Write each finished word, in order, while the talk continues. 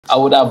I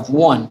would have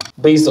won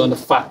based on the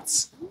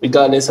facts,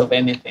 regardless of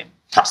anything.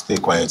 Stay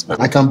quiet, man.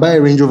 I can buy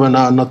a Range Rover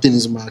now and nothing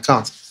is in my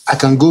account. I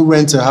can go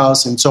rent a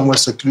house in somewhere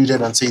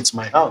secluded and say it's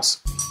my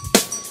house.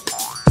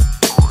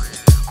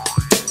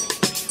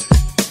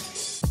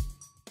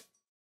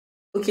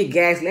 Okay,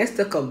 guys, let's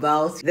talk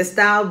about the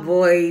Star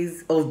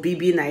Boys of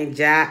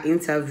Bbnaija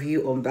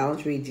interview on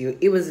Bounce Radio.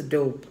 It was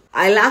dope.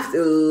 I laughed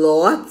a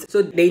lot.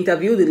 So they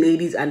interviewed the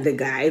ladies and the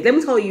guys. Let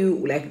me tell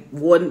you like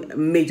one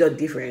major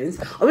difference,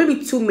 or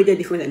maybe two major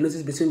differences I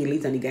noticed between the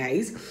ladies and the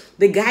guys.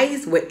 The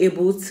guys were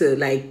able to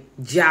like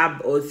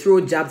jab or throw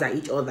jabs at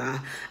each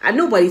other and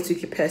nobody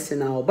took it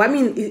personal. But I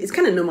mean, it's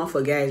kind of normal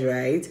for guys,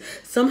 right?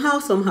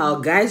 Somehow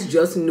guys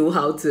just know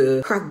how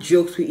to crack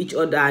jokes with each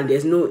other and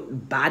there's no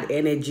bad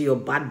energy or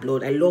bad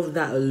blood. I love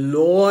that a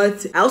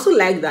lot. I also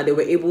like that they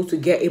were able to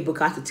get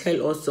Ebuka to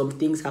tell us some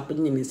things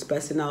happening in his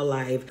personal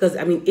life, because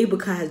I mean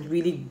Ebuka has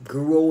really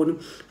grown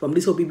from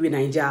this whole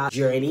Bbnaija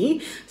journey.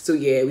 So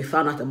yeah, we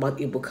found out about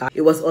Ebuka.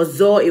 It was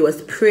Ozo, it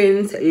was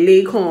Prince,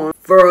 Laycon,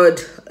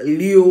 Frodd,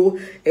 Leo,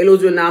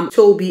 Elozonam,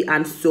 Tobi,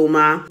 and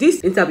Soma. This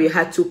interview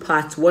had two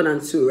parts, 1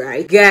 and 2,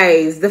 right?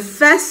 Guys, the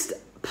first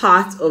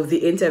part of the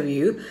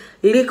interview,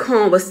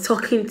 Laycon was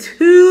talking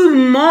too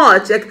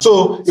much. Like,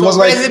 so it was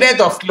like president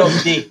of Club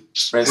Day.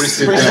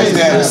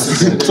 President.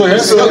 So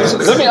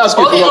let me ask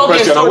you a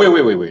question. So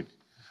wait.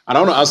 And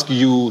I want to ask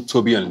you,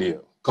 Tobi and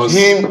Leo.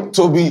 Him,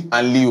 Tobi,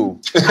 and Leo.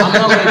 I'm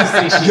not going to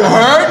say shit. You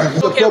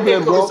heard?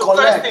 Okay, cool. So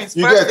first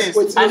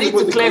things, I need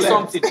to clear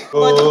something.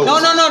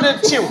 No,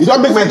 chill. You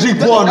don't make my drink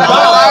pour now.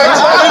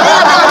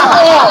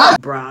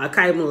 bruh, I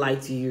can't even lie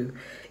to you.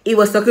 He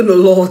was talking a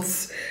lot.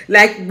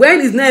 Like,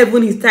 when it's not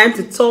even his time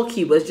to talk,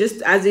 he was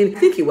just, as in, I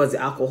think it was the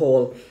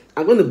alcohol.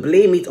 I'm going to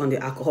blame it on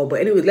the alcohol. But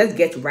anyway, let's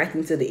get right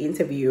into the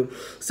interview.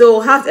 So,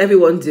 how's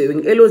everyone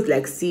doing? Elo's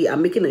like, see,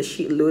 I'm making a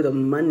shitload of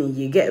money.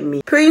 You get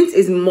me? Prince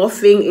is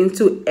morphing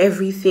into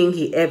everything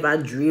he ever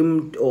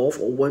dreamed of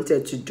or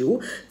wanted to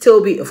do.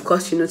 Tobi, of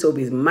course, you know Tobi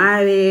is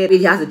married.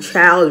 He has a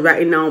child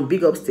right now.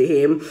 Big ups to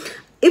him.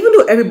 Even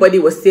though everybody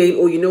was saying,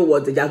 oh, you know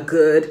what, they are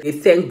good, they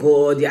thank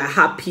God, they are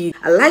happy.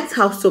 I liked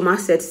how Soma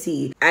said,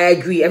 see, I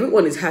agree,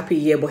 everyone is happy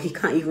here, but he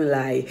can't even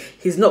lie.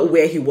 He's not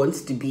where he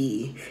wants to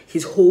be.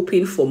 He's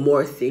hoping for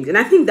more things. And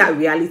I think that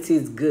reality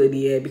is good,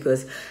 yeah,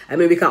 because, I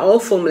mean, we can all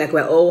form like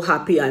we're all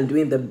happy and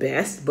doing the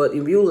best, but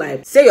in real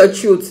life, say your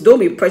truth. Don't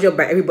be pressured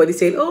by everybody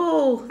saying,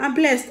 oh, I'm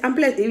blessed.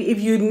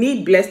 If you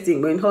need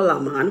blessing, when holla,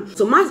 man.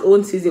 Soma's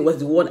own season was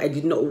the one I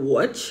did not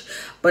watch,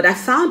 but I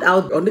found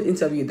out on this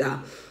interview that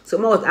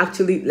Soma was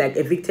actually like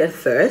evicted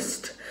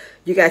first.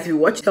 You guys, if you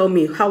watch, tell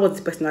me, how was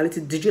the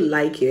personality? Did you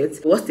like it?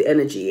 What's the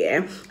energy,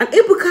 yeah? And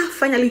Ebuka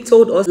finally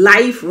told us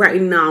live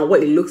right now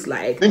what it looks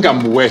like. I think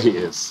I'm where he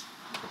is.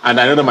 And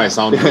I know that might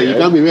sound weird. You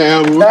can't be where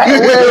I am. Hold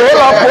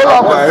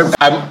up.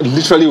 I'm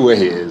literally where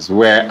he is,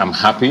 where I'm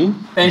happy,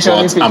 but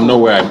I'm not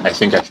where I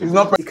think I should be.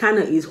 He kind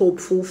of is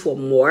hopeful for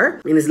more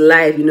in his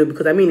life, you know,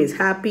 because I mean, he's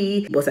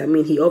happy, but I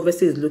mean, he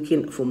obviously is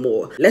looking for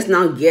more. Let's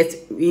now get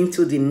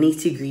into the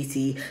nitty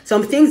gritty.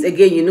 Some things,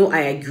 again, you know,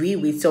 I agree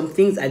with. Some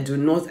things I do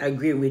not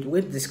agree with.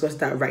 We'll discuss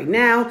that right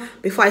now.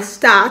 Before I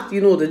start,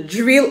 you know, the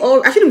drill.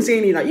 Oh, I shouldn't say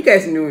anything now. You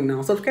guys know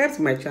now. Subscribe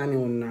to my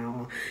channel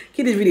now.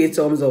 Give this video a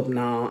thumbs up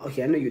now.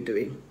 Okay, I know you're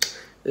doing.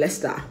 Let's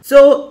start.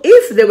 So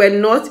if they were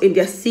not in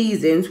their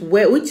seasons,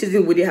 which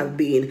season would they have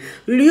been?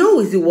 Leo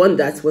is the one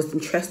that was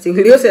interesting.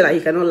 Leo said that he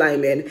cannot lie,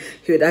 man.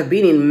 He would have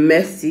been in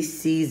Mercy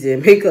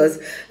season, because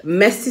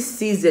Mercy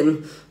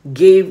season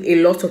gave a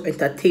lot of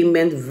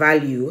entertainment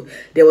value.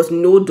 There was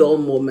no dull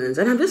moments,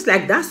 and I'm just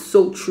like, that's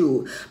so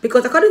true,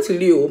 because according to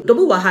Leo,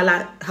 Double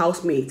Wahala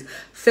housemate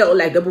felt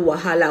like Double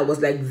Wahala was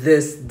like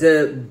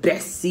the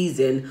best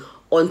season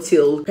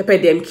until Pepper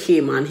Dem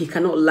came, and he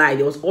cannot lie,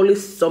 there was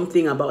always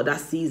something about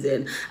that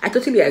season. I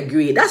totally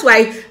agree. That's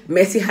why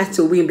Mercy had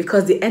to win,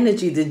 because the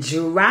energy, the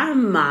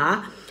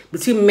drama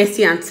between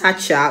Mercy and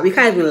Tasha, we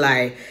can't even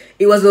lie,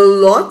 it was a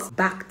lot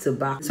back to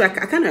back. So I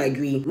kind of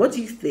agree. What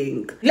do you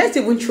think? Let's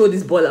even throw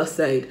this ball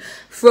outside.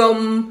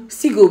 From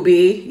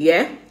Sigobe,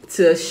 yeah,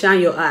 to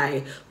Shine Your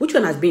Eye, which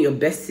one has been your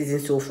best season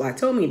so far?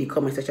 Tell me in the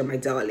comment section, my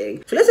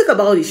darling. So let's talk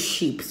about the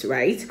sheeps,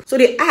 right? So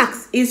they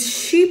asked, is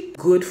sheep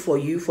good for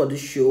you for the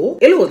show?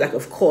 Elo was like,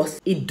 of course,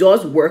 it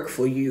does work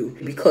for you,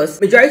 because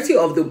majority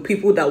of the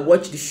people that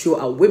watch the show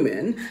are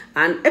women,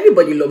 and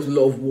everybody loves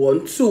love.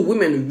 1, 2,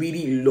 women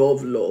really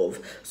love love.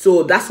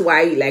 So that's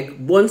why, like,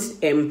 once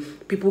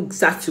people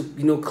start to,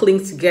 you know,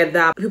 cling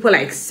together, people are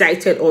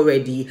excited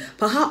already.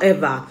 But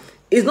however,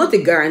 it's not a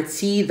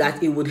guarantee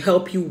that it would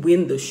help you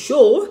win the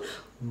show,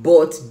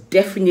 but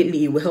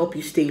definitely it will help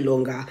you stay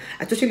longer.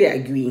 I totally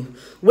agree.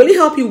 Will it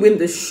help you win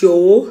the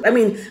show? I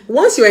mean,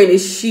 once you're in a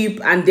ship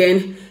and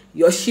then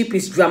your ship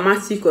is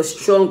dramatic or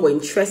strong or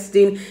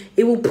interesting,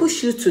 it will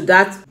push you to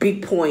that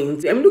big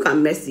point. I mean, look at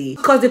Mercy,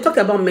 because they talked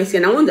about Mercy,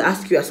 and I want to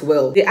ask you as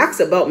well. They asked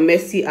about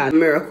Mercy and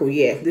Miracle,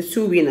 yeah, the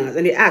two winners,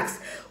 and they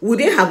asked, would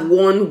they have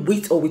won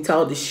with or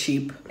without the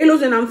sheep?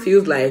 Elozanam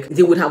feels like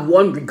they would have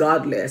won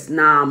regardless.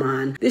 Nah,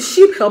 man. The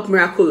sheep helped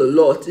Miracle a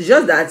lot. It's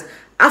just that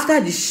after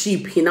the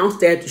ship, he now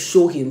started to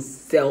show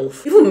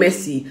himself. Even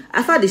Messi,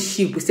 after the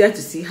ship, we started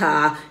to see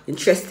her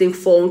interesting,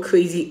 fun,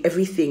 crazy,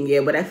 everything.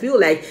 Yeah, but I feel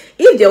like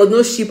if there was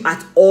no ship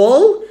at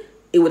all,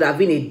 it would have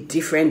been a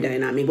different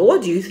dynamic. But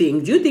what do you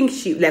think? Do you think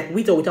ship, like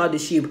with or without the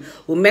ship,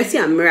 will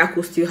Messi and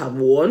Miracle still have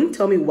won?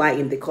 Tell me why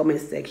in the comment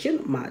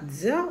section, my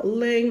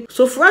darling.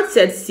 So Frodd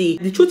said, see,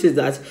 the truth is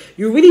that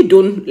you really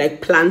don't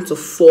like plan to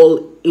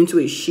fall into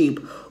a ship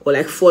or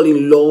like fall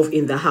in love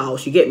in the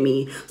house. You get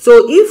me?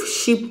 So if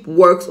ship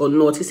works or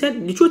not, he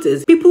said the truth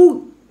is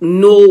people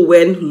know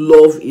when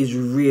love is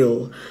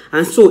real,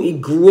 and so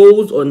it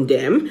grows on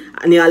them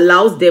and it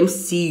allows them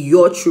see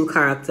your true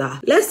character.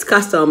 Let's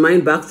cast our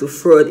mind back to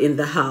Frodd in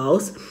the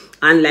house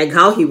and like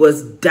how he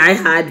was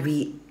diehard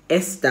with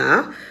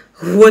Esther.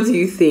 What do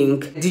you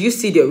think? Do you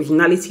see the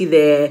originality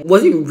there?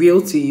 Was it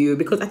real to you?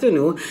 Because I don't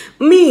know,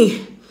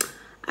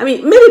 I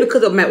mean, maybe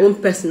because of my own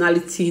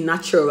personality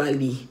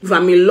naturally. If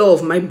I'm in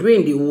love, my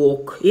brain, they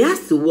work. It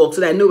has to work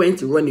so that I know when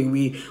to run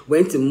away,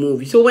 when to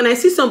move. So when I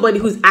see somebody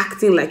who's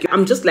acting like you,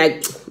 I'm just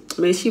like,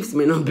 man, shifts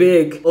may not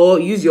big. Or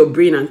use your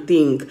brain and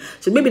think.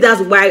 So maybe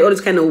that's why all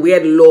this kind of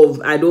weird love,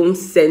 I don't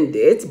send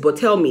it. But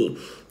tell me,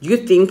 do you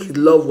think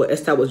love with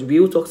Esther was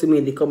real? Talk to me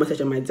in the comment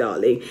section, my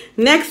darling.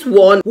 Next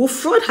one, will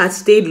Frodd have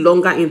stayed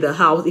longer in the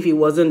house if he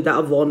wasn't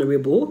that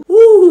vulnerable?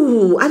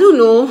 Ooh, I don't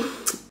know.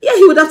 Yeah,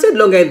 he would have stayed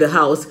longer in the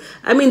house.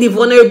 I mean, the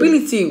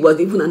vulnerability was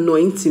even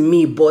annoying to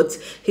me, but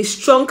his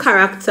strong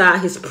character,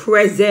 his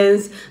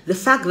presence, the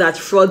fact that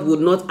Frodd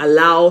would not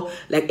allow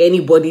like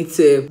anybody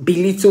to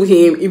belittle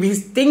him. If he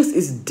thinks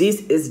is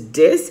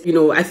this, you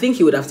know, I think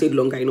he would have stayed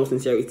longer in all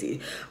sincerity.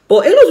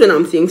 But Elo's when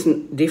I'm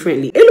thinking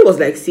differently. Elo was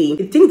like, see,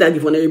 he thinks that the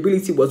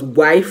vulnerability was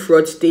why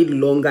Frodd stayed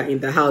longer in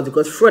the house,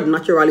 because Frodd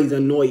naturally is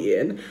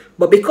annoying.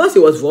 But because he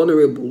was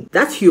vulnerable,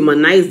 that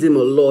humanized him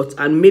a lot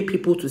and made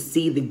people to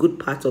see the good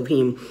part of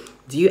him.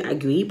 Do you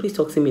agree? Please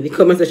talk to me in the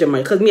comment section,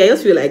 because me, I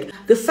just feel like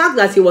the fact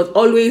that he was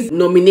always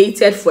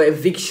nominated for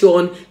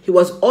eviction, he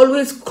was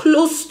always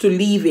close to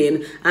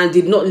leaving and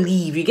did not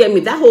leave. You get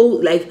me? That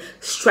whole like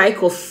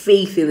strike of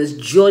faith in his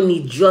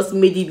journey just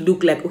made it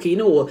look like, okay, you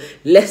know what?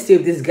 Let's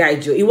save this guy,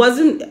 Joe. It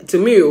wasn't to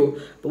me.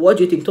 But what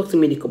do you think? Talk to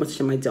me in the comment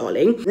section, my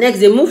darling. Next,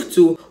 they move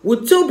to,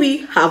 would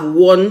Tobi have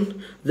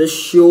won the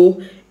show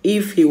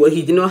if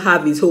he did not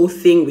have his whole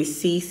thing with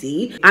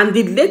Cece? And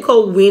did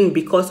Laycon win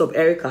because of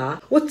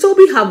Erica? Would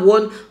Tobi have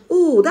won?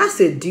 Oh, that's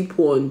a deep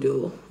one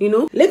though. You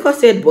know, Laycon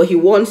said, but he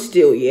won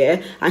still,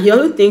 yeah. And he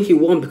doesn't think he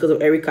won because of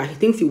Erica. He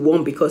thinks he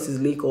won because it's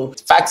Laycon.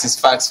 Facts is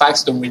facts.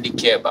 Facts don't really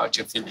care about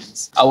your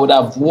feelings. I would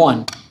have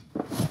won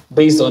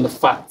based on the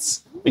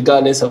facts,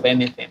 regardless of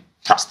anything.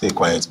 Stay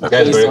quiet, man.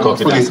 That's very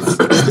confident.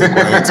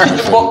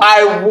 But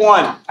I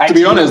won. To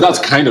be honest, that's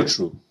kind of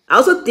true. I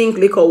also think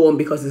Laycon won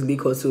because it's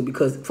Laycon too,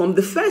 because from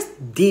the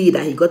first day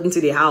that he got into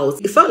the house,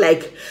 it felt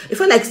like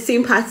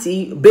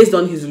sympathy based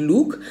on his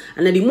look.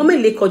 And then the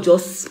moment Laycon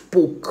just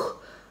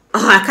spoke,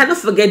 I cannot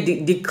forget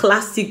the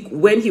classic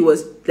when he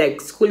was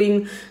like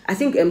schooling, I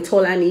think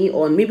Tolani,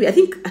 or maybe I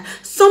think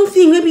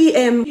something,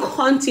 maybe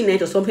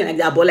Continent or something like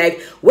that. But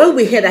like when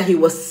we heard that he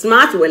was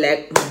smart, we're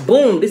like,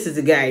 boom, this is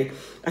the guy.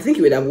 I think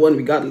he would have won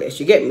regardless.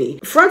 You get me?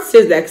 Frodd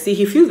says like, see,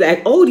 he feels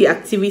like all the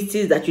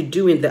activities that you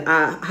do in the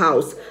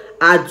house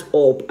adds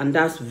up, and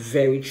that's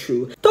very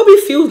true. Tobi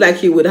feels like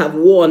he would have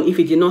won if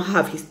he did not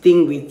have his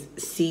thing with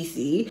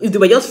Cece. If they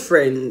were just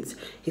friends,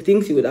 he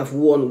thinks he would have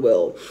won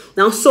well.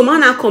 Now,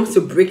 Somana comes to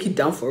break it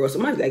down for us.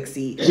 Somana's like,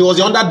 see, he was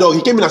the underdog.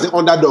 He came in as an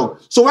underdog.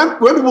 So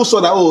when people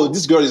saw that, oh,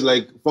 this girl is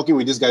like fucking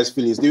with this guy's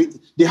feelings,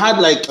 they had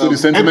like so the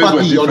sentiments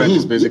empathy were different,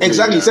 on him. basically.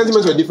 Exactly, yeah.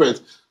 Sentiments were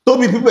different.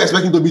 Tobi, people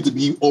expecting Tobi to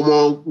be, do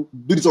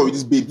this one with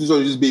this babe, do this one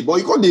with this babe. But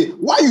you can't,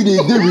 why you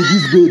deal with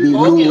this babe?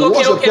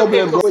 What's the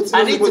problem, bro?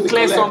 I need to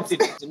clear something.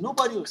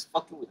 Nobody was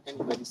fucking with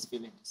anybody's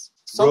feelings.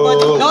 Somebody,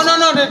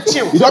 no,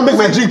 chill. You don't make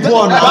my drink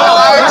pour now.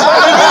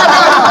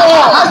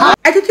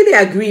 I totally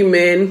agree,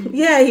 man.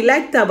 Yeah, he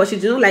liked her, but she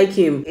did not like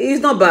him.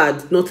 It's not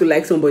bad not to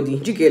like somebody.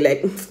 You get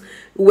like,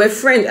 we're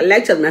friends. I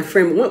liked you as my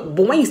friend.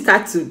 But when you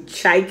start to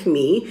chike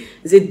me,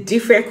 it's a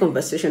different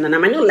conversation. And I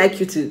might not like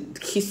you to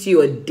kiss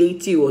you or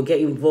date you or get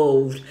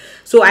involved.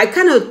 So I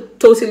kind of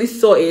totally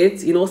saw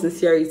it, in all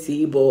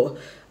sincerity, but...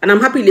 And I'm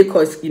happy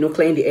Laycon is,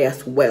 clearing the air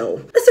as well.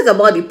 Let's talk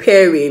about the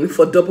pairing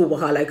for Double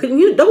Wahala.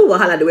 Double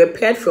Wahala, they were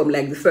paired from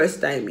like the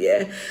first time,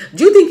 yeah?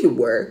 Do you think it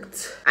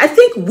worked? I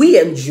think we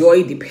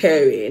enjoyed the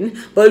pairing,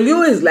 but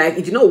Leo is like,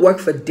 it did not work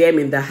for them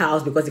in the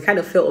house because it kind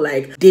of felt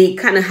like they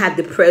kind of had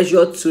the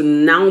pressure to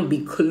now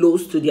be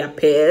close to their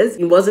pairs.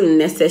 It wasn't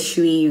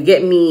necessary, you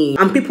get me?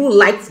 And people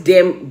liked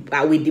them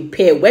with the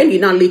pair. When you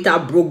now later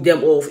broke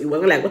them off, it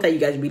wasn't like, what are you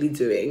guys really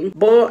doing?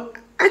 But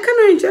I kind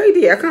of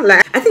enjoyed it. I can't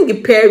lie. I think the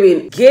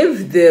pairing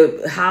gave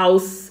the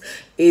house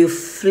a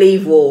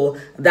flavor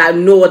that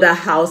no other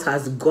house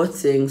has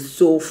gotten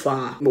so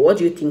far. But what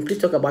do you think? Please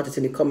talk about it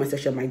in the comment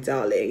section, my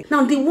darling.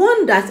 Now, the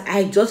one that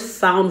I just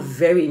found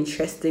very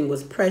interesting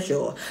was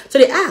pressure. So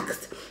they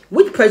asked,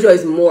 which pressure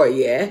is more,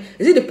 yeah?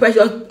 Is it the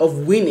pressure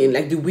of winning,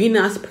 like the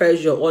winner's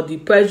pressure, or the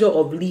pressure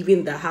of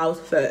leaving the house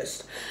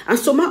first? And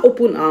so might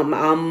open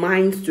our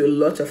minds to a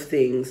lot of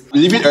things.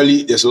 Leaving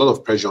early, there's a lot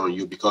of pressure on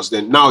you, because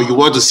then now you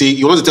want to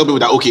tell people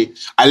that, okay,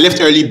 I left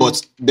early,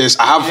 but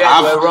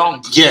were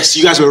wrong. Yes,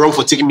 you guys were wrong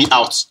for taking me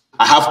out.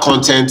 I have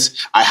content,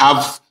 I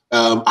have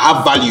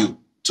value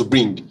to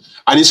bring.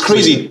 And it's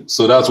crazy.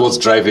 So that's what's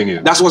driving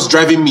you. That's what's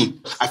driving me.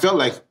 I felt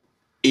like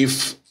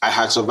if I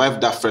had survived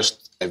that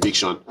first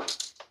eviction,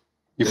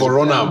 if I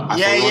run out.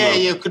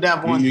 You could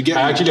have won. You get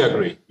I me? actually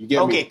agree. You get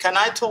me? Okay, can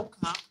I talk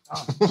now?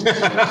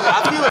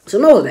 So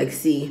now I was like,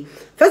 see,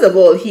 first of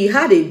all, he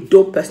had a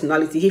dope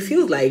personality. He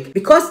feels like,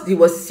 because he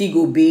was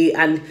Sigo Bay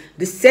and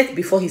the set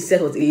before his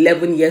set was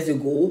 11 years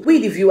ago, we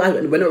the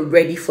viewers were not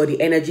ready for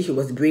the energy he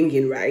was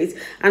bringing, right?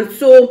 And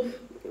so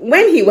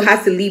when he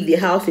had to leave the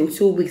house in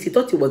 2 weeks, he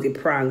thought it was a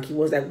prank. He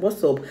was like,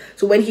 what's up?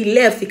 So when he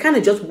left, he kind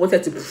of just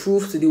wanted to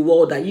prove to the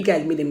world that you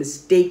guys made a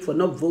mistake for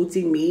not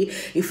voting me.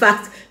 In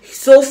fact,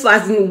 so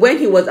fast, when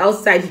he was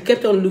outside, he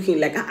kept on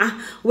looking like,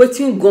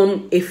 waiting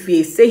gum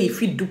Efe, say if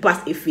he do pass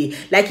Efe.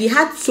 Like, he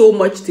had so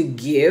much to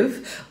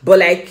give, but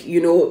like,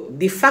 you know,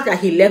 the fact that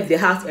he left the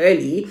house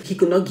early, he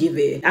could not give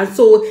it. And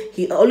so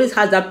he always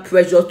has that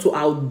pressure to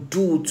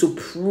outdo, to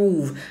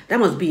prove.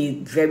 That must be a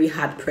very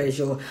hard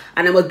pressure.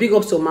 And I must big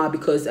up Soma,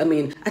 because I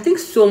mean, I think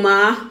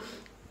Soma,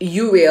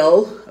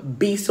 Uriel,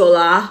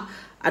 Bisola,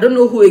 I don't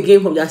know who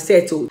again from their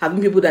set, so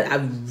having people that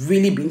I've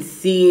really been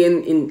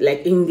seeing in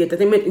the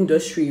entertainment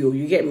industry,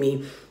 you get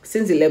me,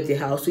 since they left the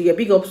house. So yeah,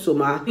 big up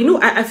Soma. You know,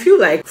 I feel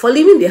like for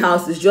leaving the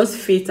house is just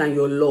fate and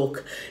your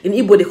luck. In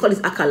Igbo, they call it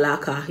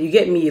akalaka. You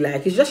get me?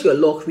 Like, it's just your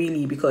luck,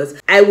 really, because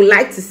I would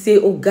like to say,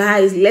 oh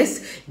guys,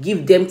 let's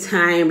give them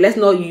time. Let's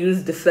not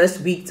use the first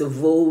week to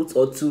vote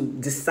or to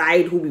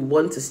decide who we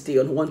want to stay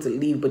or who want to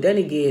leave. But then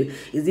again,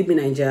 it's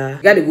Bbnaija.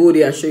 You gotta go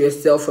there and show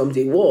yourself from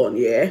day one,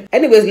 yeah?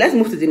 Anyways, let's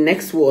move to the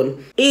next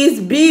one. Is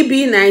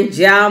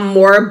Bbnaija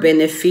more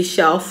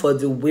beneficial for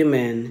the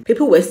women?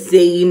 People were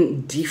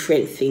saying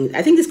different things.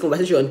 I think this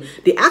conversation,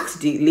 they asked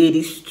the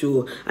ladies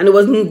too, and it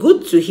was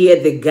good to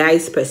hear the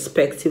guys'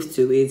 perspective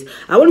to it.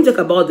 I want to talk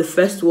about the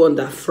first one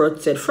that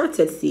Frodd said. Frodd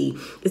said, see,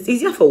 it's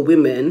easier for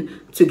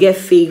women to get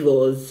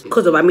favors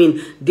because of, I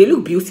mean, they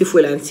look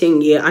beautiful and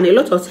thing, yeah, and a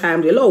lot of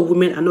times, a lot of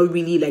women are not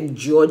really like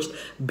judged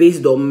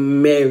based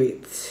on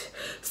merit.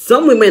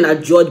 Some women are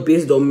judged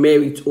based on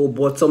merit,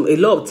 but a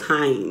lot of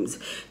times,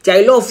 there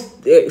are a lot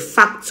of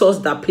factors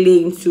that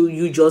play into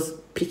you just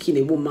picking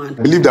a woman.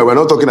 I believe that we're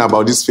not talking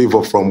about this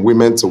favor from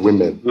women to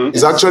women. Mm-hmm.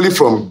 It's actually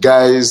from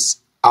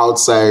guys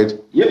outside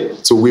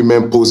to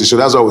women position.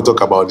 That's why we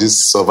talk about this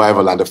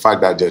survival and the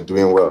fact that they're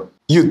doing well.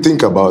 You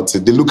think about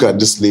it, they look at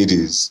these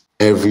ladies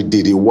every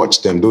day, they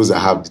watch them, those that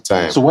have the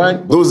time. So why?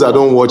 Those that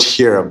don't watch,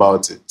 hear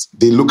about it.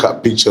 They look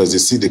at pictures, they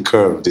see the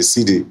curve, they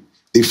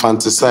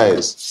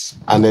fantasize.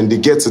 And then they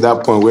get to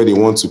that point where they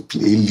want to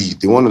play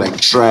lead. They want to like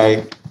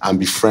try and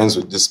be friends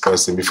with this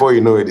person. Before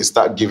you know it, they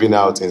start giving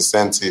out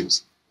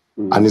incentives.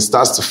 And it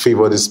starts to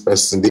favor this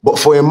person. But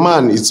for a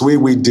man, it's way,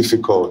 way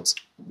difficult.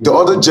 The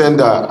other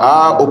gender,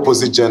 our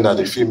opposite gender,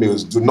 the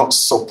females, do not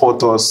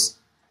support us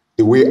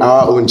the way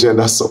our own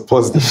gender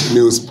supports the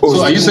females.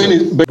 So are you saying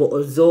it? But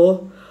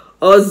Ozo,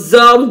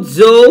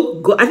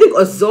 I think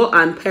Ozo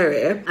and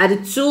Pere are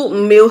the two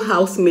male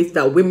housemates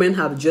that women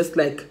have just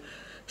like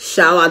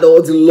showered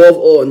all the love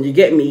on. You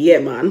get me? Yeah,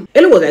 man.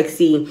 Ella was like,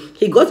 see,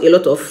 he got a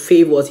lot of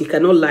favors, he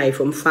cannot lie,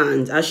 from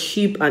fans, as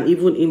sheep and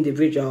even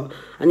individual,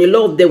 and a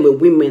lot of them were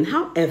women.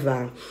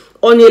 However,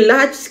 on a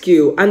large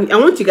scale, and I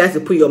want you guys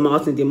to put your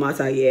mouth in the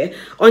matter, yeah?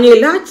 On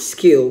a large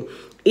scale,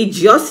 it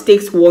just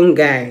takes one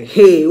guy,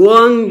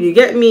 you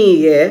get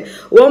me, yeah?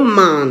 One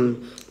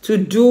man to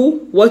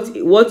do what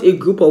a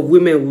group of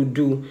women would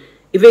do.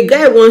 If a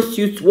guy wants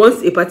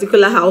a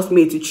particular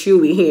housemate to chill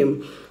with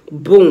him,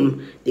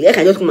 boom, the guy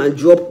can just come and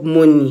drop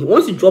money.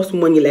 Once he drops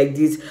money like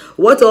this,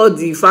 what all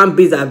the fan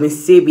base have been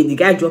saving, the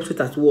guy drops it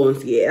at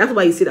once. Yeah, that's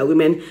why you see that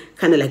women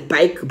kind of like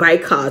buy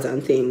cars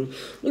and things.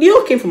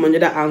 Leo came from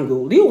another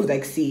angle. Leo was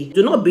like, see,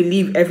 do not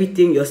believe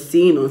everything you're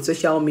seeing on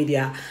social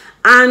media.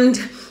 And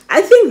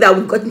I think that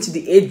we've gotten to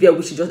the age where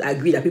we should just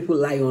agree that people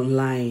lie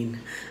online.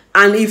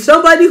 And if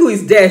somebody who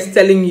is there is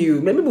telling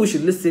you, maybe we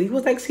should listen. He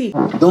was like, see,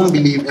 don't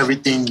believe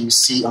everything you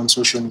see on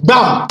social media.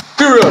 Bam!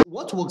 Period.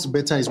 What works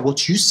better is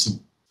what you see.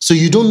 So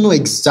you don't know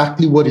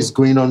exactly what is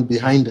going on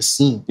behind the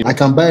scene. I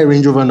can buy a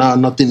Range Rover now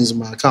and nothing is in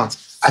my account.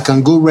 I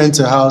can go rent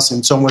a house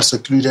in somewhere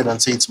secluded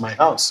and say it's my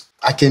house.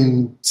 I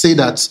can say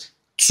that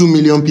 2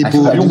 million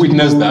people... You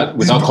witnessed that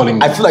without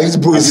calling... I feel like this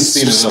bro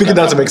is speaking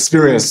out of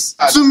experience.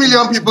 2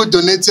 million people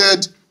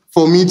donated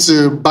for me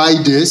to buy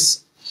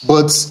this,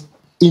 but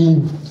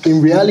in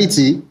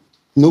reality,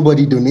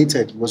 Nobody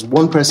donated. It was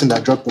one person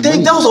that dropped the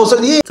money. That was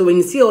also yeah. So when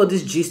you see all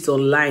this gist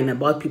online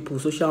about people,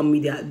 social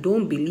media,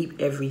 don't believe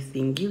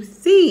everything you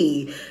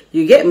see.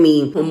 You get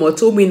me?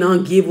 Tobi now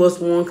gave us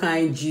one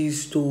kind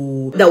gist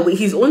to that with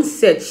his own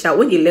set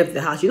when he left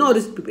the house. You know all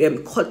this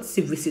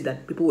courtesy visit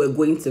that people were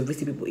going to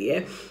visit people,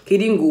 yeah? He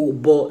didn't go,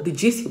 but the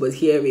gist he was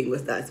hearing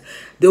was that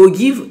they will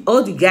give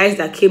all the guys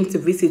that came to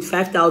visit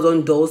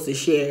 $5,000 to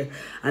share,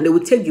 and they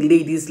would take the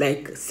ladies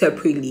like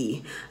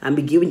separately and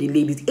be giving the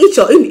ladies each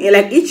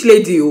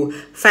lady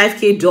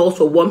 $5K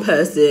for one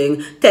person,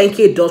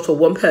 $10K for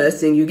one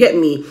person. You get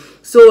me?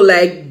 So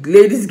like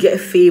ladies get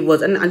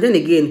favors, and then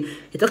again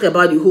you talk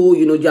about the whole,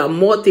 there are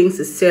more things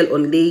to sell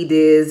on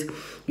ladies,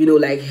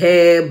 like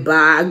hair,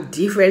 bag,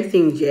 different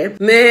things. Yeah,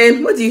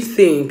 man, what do you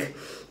think?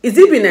 Is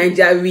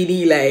Bbnaija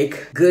really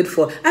like good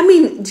for? I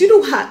mean, do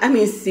you know how? I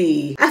mean,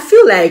 see, I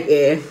feel like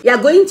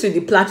you're going to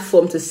the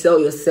platform to sell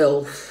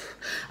yourself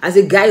as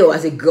a guy or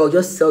as a girl.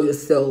 Just sell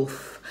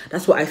yourself.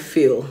 That's what I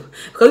feel.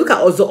 Because look at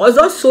Ozo.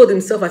 Ozo showed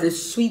himself as a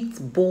sweet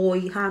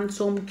boy,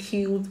 handsome,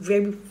 cute,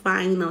 very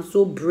fine, and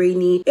so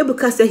brainy.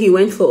 Ebuka said he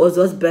went for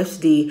Ozo's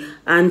birthday,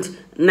 and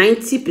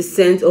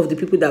 90% of the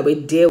people that were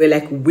there were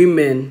like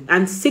women,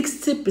 and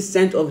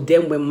 60% of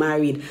them were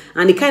married.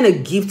 And the kind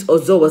of gift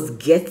Ozo was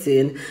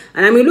getting.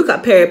 And I mean, look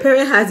at Pere.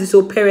 Pere has this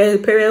whole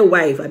Pere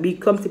wife. I mean,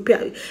 come to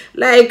Pere.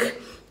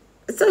 Like,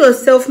 sell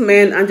yourself,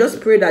 man, and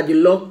just pray that the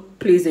Lord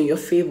plays in your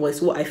favor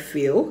is what I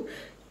feel.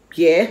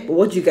 Yeah, but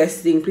what do you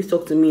guys think? Please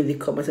talk to me in the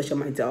comment section,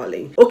 my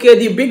darling. Okay,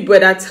 the Big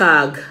Brother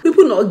tag.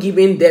 People not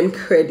giving them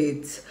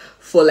credit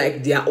for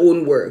like their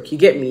own work. You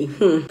get me?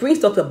 Prince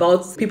talked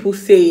about people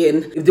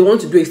saying if they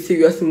want to do a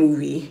serious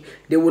movie,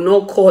 they will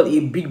not call a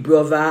Big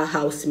Brother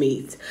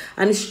housemate.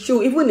 And it's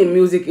true, even in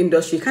music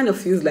industry, it kind of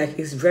feels like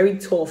it's very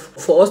tough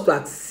for us to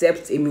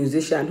accept a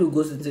musician who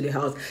goes into the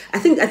house. I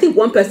think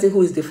one person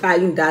who is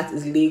defying that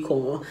is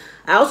Laycon.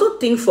 I also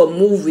think for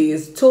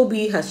movies,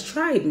 Tobi has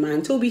tried,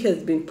 man. Tobi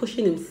has been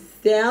pushing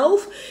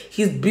himself.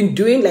 He's been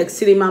doing like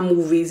cinema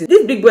movies.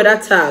 This Big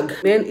Brother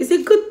tag, man, it's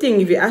a good thing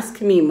if you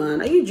ask me,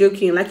 man. Are you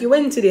joking? Like, you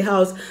went into the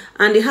house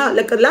and the house,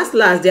 like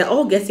last, they're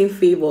all getting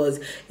favors.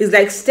 It's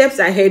like steps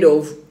ahead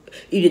of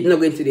if you did not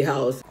go into the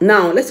house.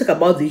 Now, let's talk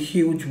about the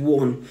huge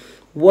one.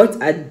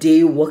 What are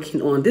they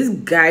working on? These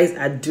guys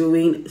are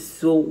doing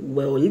so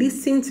well.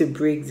 Listen to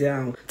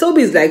breakdown.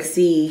 Tobi's like,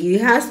 see, he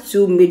has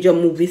 2 major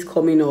movies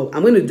coming up.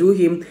 I'm going to do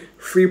him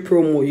free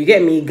promo. You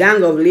get me?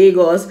 Gang of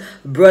Lagos,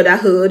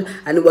 Brotherhood,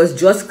 and it was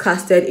just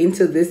casted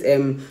into this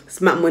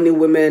Smart Money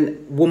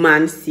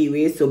Woman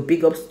series. So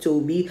big ups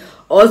Tobi.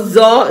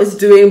 Ozo is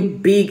doing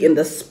big in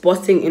the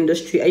sporting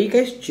industry. Are you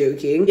guys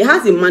joking? He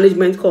has a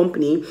management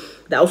company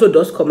that also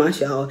does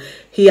commercial.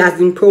 He has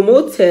been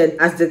promoted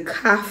as the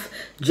CAF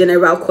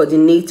General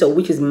Coordinator,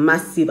 which is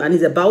massive, and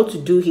he's about to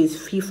do his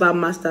FIFA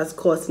Masters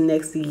course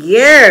next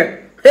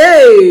year.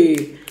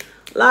 Hey!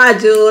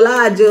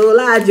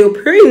 Lajo.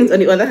 Prince, on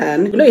the other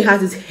hand, he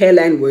has his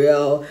hairline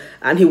well,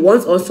 and he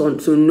wants us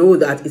to know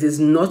that it is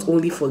not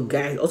only for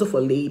guys, also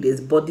for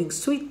ladies. But the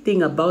sweet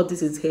thing about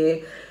this is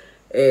hair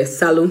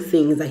salon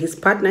things that he's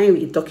partnering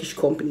with a Turkish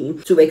company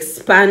to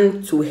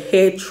expand to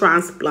hair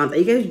transplant. Are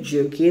you guys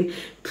joking?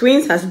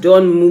 Prince has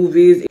done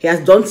movies, he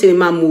has done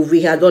cinema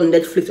movie, he has done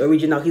Netflix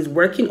original. He's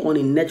working on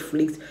a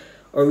Netflix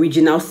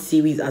original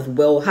series as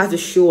well. Has a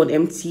show on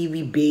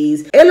MTV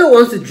Base. Elo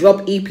wants to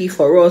drop EP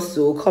for us,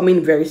 so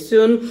coming very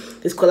soon.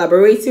 He's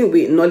collaborating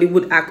with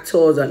Nollywood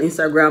actors and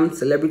Instagram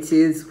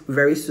celebrities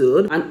very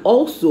soon, and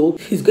also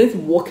he's going to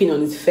be working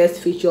on his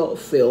first feature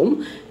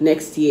film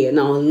next year.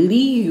 Now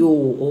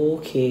Leo,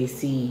 okay,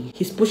 see,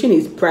 he's pushing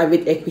his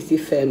private equity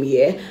firm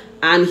here,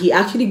 and he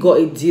actually got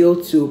a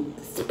deal to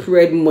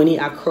spread money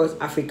across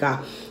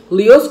Africa.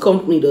 Leo's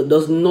company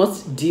does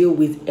not deal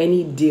with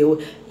any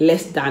deal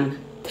less than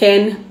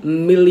 $10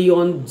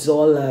 million,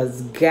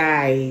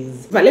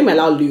 guys. But let me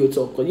allow Leo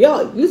talk. Yeah,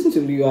 listen to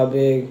Leo, I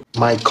beg.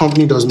 My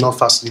company does not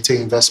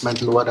facilitate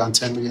investment lower than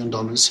 $10 million.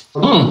 What's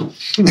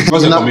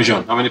the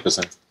commission? How many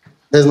percent?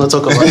 Let's not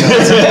talk about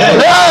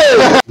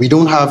that. We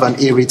don't have an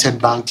A-rated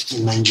bank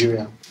in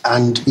Nigeria.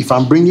 And if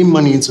I'm bringing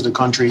money into the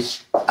country,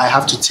 I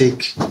have to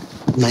take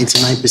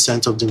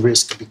 99% of the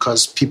risk,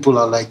 because people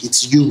are like,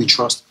 it's you we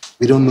trust.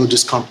 We don't know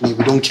this company.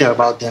 We don't care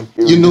about them.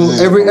 You know,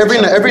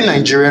 every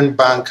Nigerian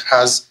bank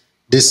has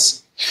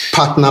this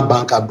partner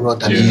bank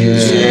abroad.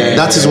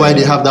 That is why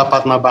they have that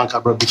partner bank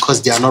abroad,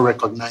 because they are not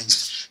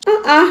recognized.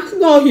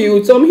 No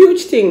huge. Some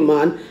huge thing,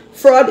 man.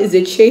 Frodd is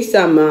a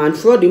chaser, man.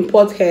 Frodd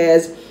import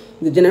hairs,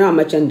 the general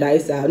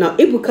merchandiser. Now,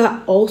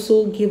 Ebuka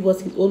also gave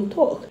us his own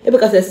talk.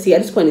 Ebuka says, see,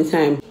 at this point in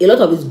time, a lot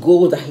of his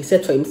goals that he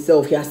set for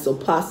himself, he has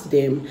surpassed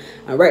them.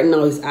 And right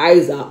now, his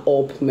eyes are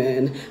up,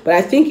 man. But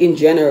I think in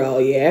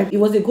general, yeah, it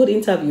was a good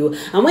interview.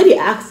 And when they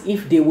asked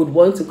if they would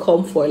want to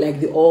come for like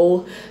the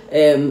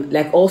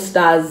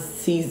All-Stars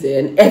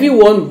season,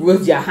 everyone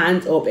raised their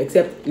hands up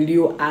except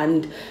Leo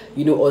and,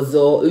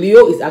 Ozo.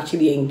 Leo is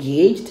actually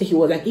engaged. He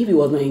was like, if he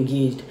was not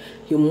engaged,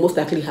 he would most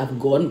likely have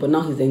gone, but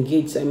now he's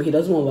engaged. So, I mean, he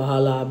doesn't want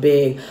Wahala,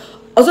 beg.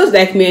 Also, it's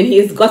like, man,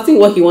 he's gotten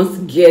what he wants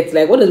to get.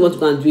 Like, what does he want to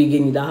go and do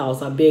again in the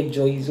house? I beg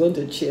Joy, he's going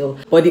to chill.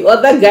 But the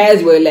other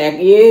guys were like,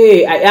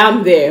 yeah, I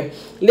am there.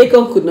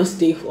 Laycon could not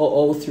stay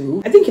all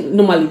through. I think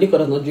normally Laycon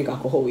does not drink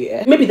alcohol,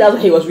 yeah. Maybe that's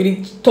why he was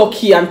really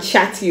talky and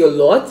chatty a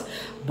lot.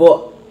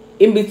 But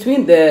in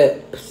between the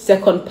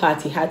second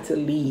part, he had to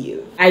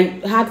leave. I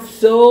had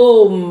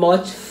so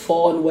much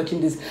fun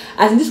watching this.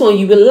 As in this one,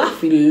 you will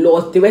laugh a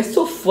lot. They were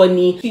so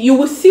funny. You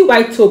will see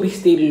why Tobi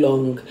stayed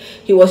long.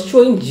 He was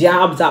throwing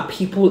jabs at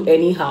people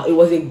anyhow. It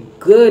was a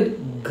good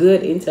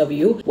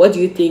interview. What do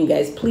you think,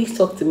 guys? Please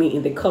talk to me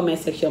in the comment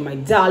section, my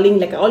darling.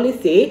 Like I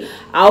always say,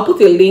 I'll put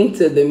a link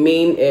to the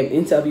main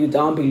interview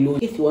down below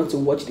if you want to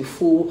watch the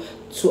full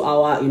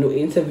 2-hour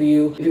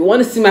interview. If you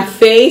want to see my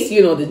face,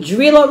 you know the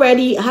drill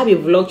already. I have a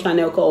vlog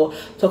channel called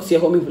Talk to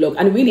Your Homie Vlog,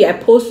 and really I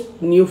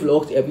post new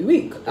vlogs every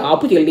week. I'll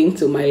put a link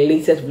to my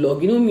latest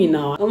vlog. You know me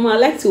now, I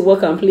like to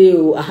work and play.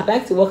 I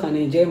like to work and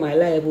enjoy my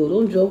life.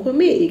 Don't joke with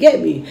me, you get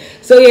me?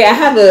 So yeah, I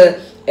have a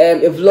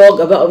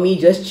vlog about me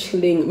just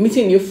chilling,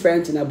 meeting new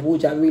friends in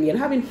Abuja, really, and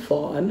having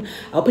fun.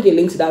 I'll put a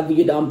link to that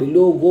video down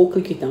below. Go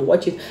click it and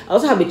watch it. I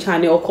also have a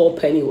channel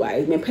called Pennie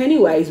Wyz. Pennie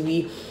Wyz,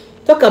 we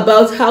talk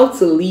about how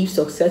to live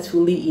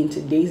successfully in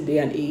today's day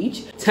and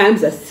age.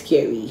 Times are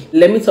scary.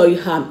 Let me tell you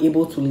how I'm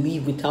able to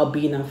live without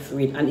being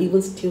afraid and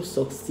even still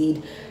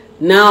succeed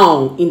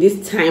now in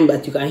this time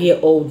that you can hear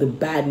all the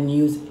bad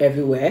news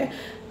everywhere.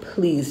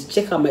 Please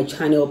check out my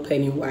channel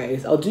Pennie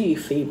Wyz. I'll do you a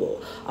favor.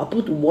 I'll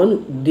put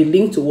the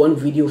link to one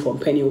video from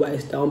Pennie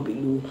Wyz down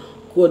below.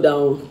 Go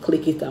down,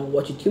 click it and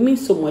watch it. You mean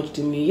so much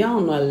to me. Y'all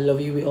know I love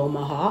you with all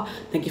my heart.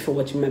 Thank you for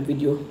watching my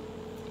video.